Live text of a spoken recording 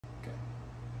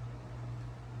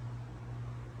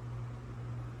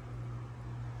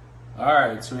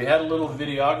Alright, so we had a little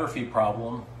videography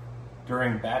problem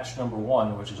during batch number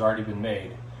 1, which has already been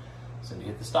made. So you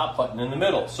hit the stop button in the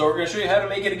middle. So we're going to show you how to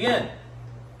make it again.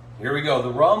 Here we go,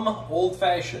 the rum old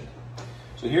fashioned.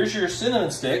 So here's your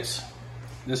cinnamon sticks.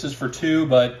 This is for 2,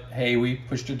 but hey, we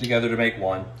pushed it together to make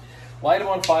 1. Light them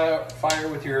on fire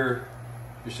with your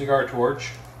cigar torch.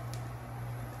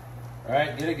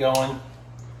 Alright, get it going.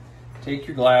 Take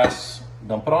your glass,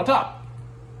 dump it on top.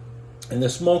 And the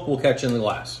smoke will catch in the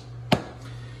glass.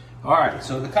 Alright,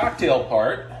 so the cocktail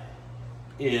part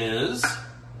is,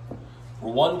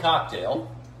 for 1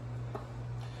 cocktail,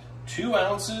 2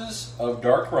 ounces of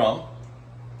dark rum,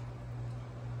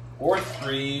 or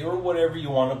 3, or whatever you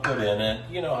want to put in it.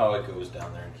 You know how it goes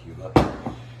down there in Cuba.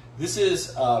 This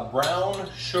is brown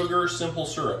sugar simple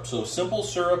syrup. So simple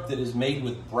syrup that is made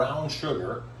with brown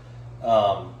sugar,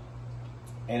 and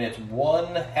it's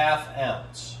 1/2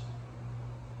 ounce.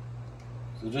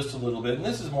 So just a little bit, and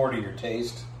this is more to your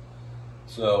taste.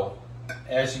 So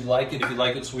as you like it, if you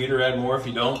like it sweeter, add more. If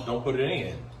you don't put any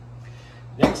in.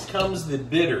 Next comes the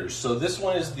bitters. So this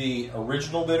one is the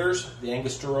original bitters, the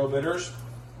Angostura bitters.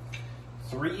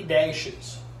 3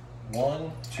 dashes.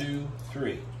 1, 2,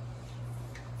 3.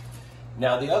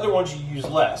 Now the other ones you use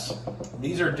less.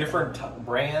 These are different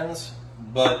brands,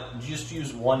 but just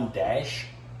use 1 dash.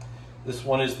 This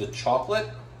one is the chocolate,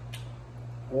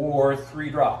 or 3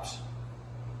 drops.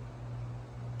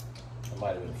 It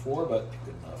might have been 4, but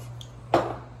good enough.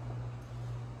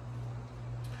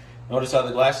 Notice how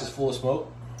the glass is full of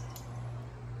smoke?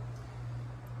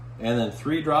 And then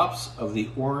 3 drops of the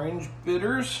orange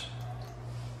bitters.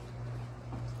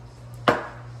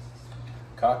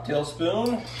 Cocktail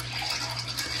spoon.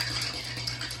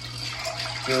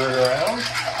 Stir it around.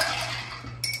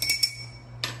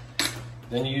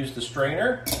 Then you use the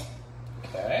strainer.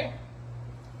 Okay.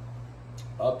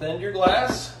 Upend your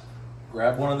glass.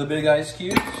 Grab one of the big ice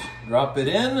cubes. Drop it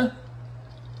in.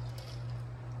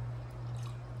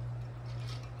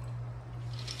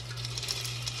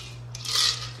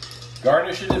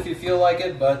 Garnish it if you feel like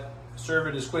it, but serve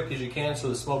it as quick as you can so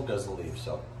the smoke doesn't leave.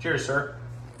 So, cheers, sir.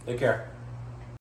 Take care.